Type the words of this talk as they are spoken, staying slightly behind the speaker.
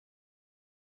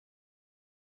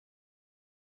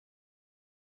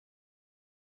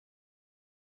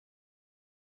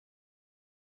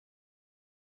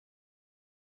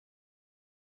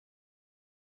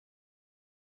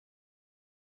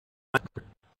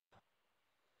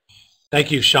Thank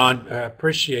you, Sean.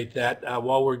 Appreciate that.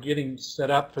 While we're getting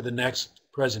set up for the next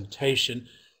presentation,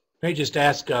 may I just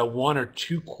ask one or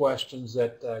two questions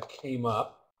that came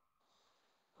up.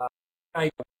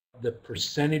 The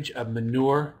percentage of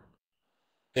manure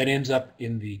that ends up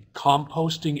in the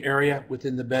composting area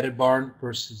within the bedded barn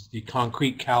versus the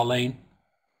concrete cow lane?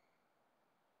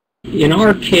 In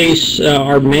our case,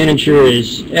 our manager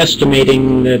is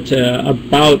estimating that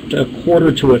about a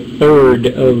quarter to a third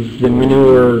of the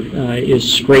manure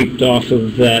is scraped off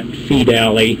of that feed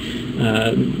alley,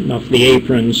 off the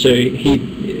apron. So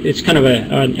it's kind of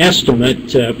an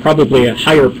estimate, probably a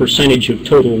higher percentage of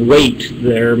total weight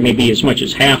there, maybe as much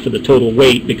as half of the total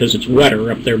weight because it's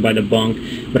wetter up there by the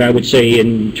bunk. But I would say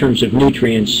in terms of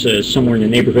nutrients, somewhere in the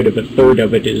neighborhood of a third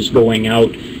of it is going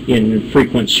out in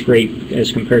frequent scrape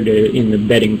as compared to in the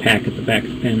bedding pack at the back of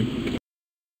the pen.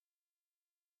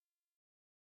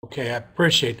 Okay, I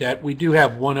appreciate that. We do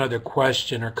have one other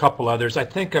question or a couple others. I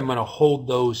think I'm going to hold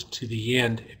those to the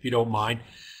end, if you don't mind.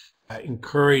 I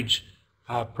encourage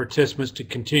participants to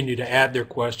continue to add their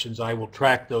questions. I will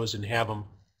track those and have them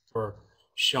for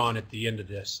Sean at the end of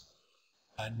this.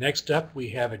 Next up, we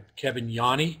have Kevin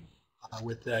Yanni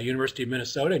with the University of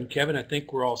Minnesota. And Kevin, I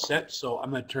think we're all set, so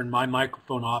I'm going to turn my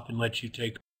microphone off and let you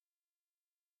take.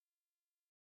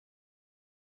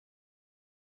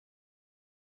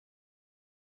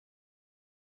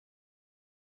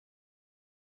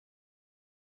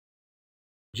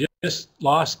 Just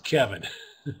lost Kevin.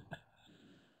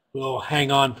 We'll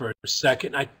hang on for a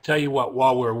second. I tell you what,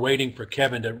 while we're waiting for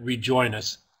Kevin to rejoin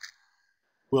us,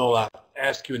 we'll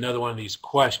ask you another one of these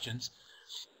questions.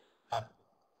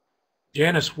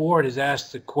 Janice Ward has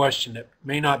asked a question that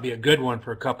may not be a good one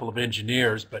for a couple of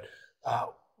engineers, but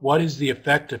what is the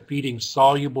effect of feeding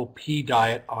soluble pea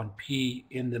diet on pea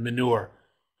in the manure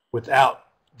without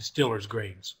distiller's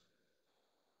grains?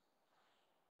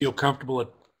 Feel comfortable at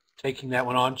taking that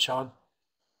one on, Sean?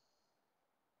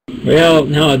 Well,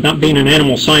 no, not being an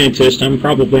animal scientist, I'm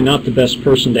probably not the best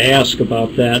person to ask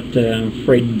about that. I'm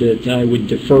afraid that I would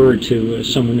defer to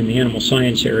someone in the animal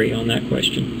science area on that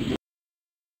question.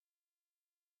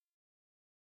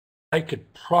 I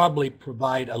could probably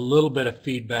provide a little bit of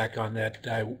feedback on that.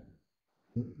 I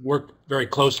worked very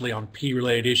closely on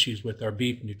pea-related issues with our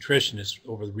beef nutritionists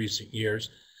over the recent years.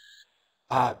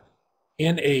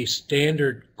 In a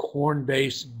standard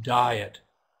corn-based diet,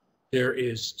 there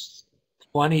is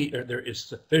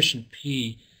sufficient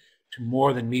pea to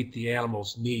more than meet the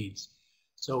animal's needs.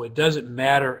 So it doesn't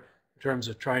matter in terms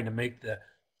of trying to make the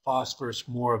phosphorus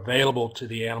more available to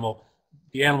the animal.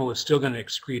 The animal is still going to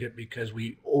excrete it because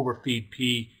we overfeed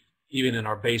pea even in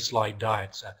our baseline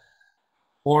diets. A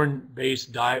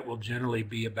corn-based diet will generally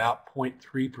be about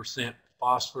 0.3%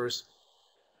 phosphorus.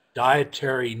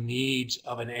 Dietary needs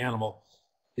of an animal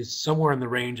is somewhere in the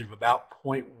range of about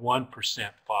 0.1%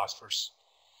 phosphorus.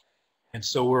 And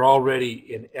so we're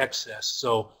already in excess.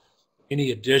 So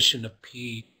any addition of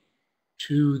pea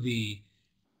to the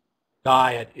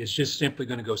diet is just simply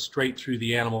going to go straight through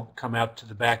the animal, come out to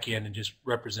the back end, and just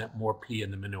represent more pea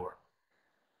in the manure.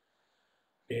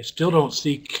 I still don't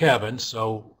see Kevin,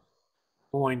 so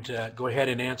I'm going to go ahead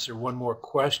and answer one more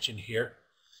question here.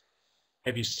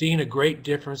 Have you seen a great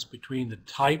difference between the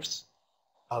types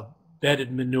of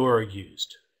bedded material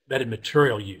used?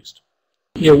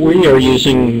 Yeah, we are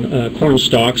using corn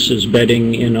stalks as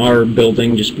bedding in our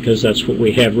building just because that's what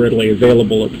we have readily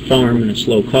available at the farm and it's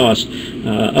low cost.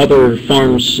 Other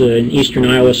farms in eastern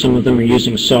Iowa, some of them are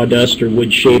using sawdust or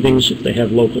wood shavings if they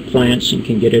have local plants and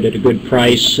can get it at a good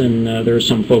price, and there are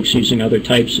some folks using other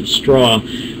types of straw.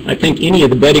 I think any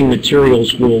of the bedding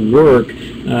materials will work.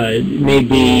 It may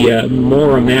be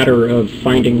more a matter of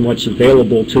finding what's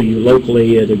available to you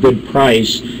locally at a good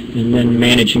price and then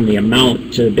managing the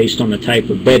amount based on the type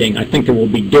of bedding. I think there will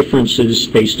be differences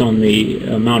based on the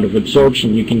amount of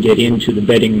absorption you can get into the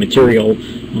bedding material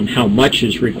on how much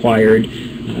is required.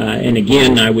 And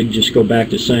again, I would just go back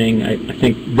to saying I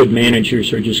think good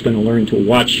managers are just going to learn to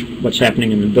watch what's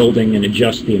happening in the building and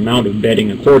adjust the amount of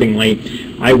bedding accordingly.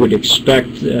 I would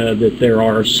expect that there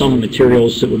are some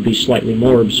materials that would be slightly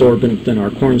more absorbent than our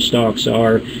corn stalks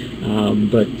are,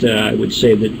 but I would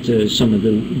say that some of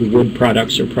the wood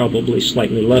products are probably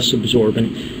slightly less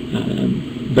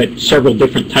absorbent. But several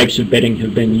different types of bedding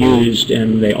have been used,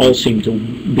 and they all seem to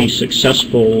be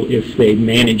successful if they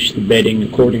manage the bedding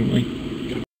accordingly.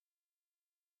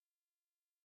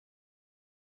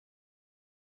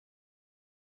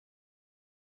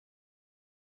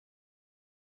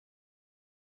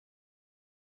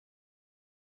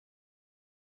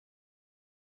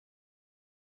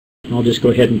 I'll just go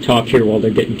ahead and talk here while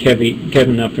they're getting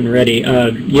Kevin up and ready.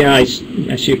 Yeah, I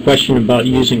see a question about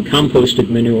using composted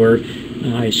manure.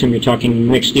 I assume you're talking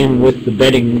mixed in with the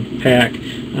bedding pack.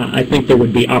 I think there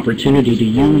would be opportunity to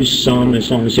use some as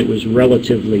long as it was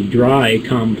relatively dry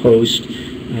compost.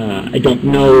 I don't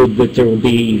know that there will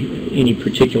be any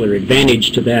particular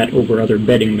advantage to that over other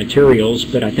bedding materials,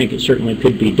 but I think it certainly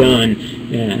could be done.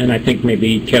 And I think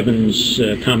maybe Kevin's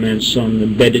comments on the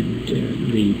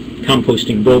the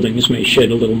composting buildings may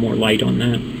shed a little more light on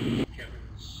that.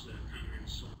 Kevin's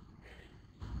comments on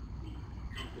the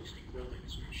composting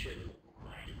buildings may shed a little more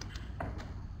light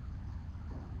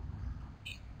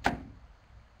on that.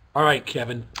 All right,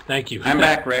 Kevin, thank you. I'm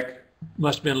back, Rick.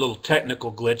 Must have been a little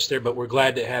technical glitch there, but we're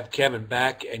glad to have Kevin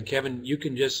back. And Kevin, you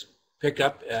can just pick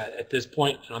up at this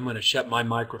point, and I'm going to shut my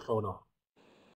microphone off.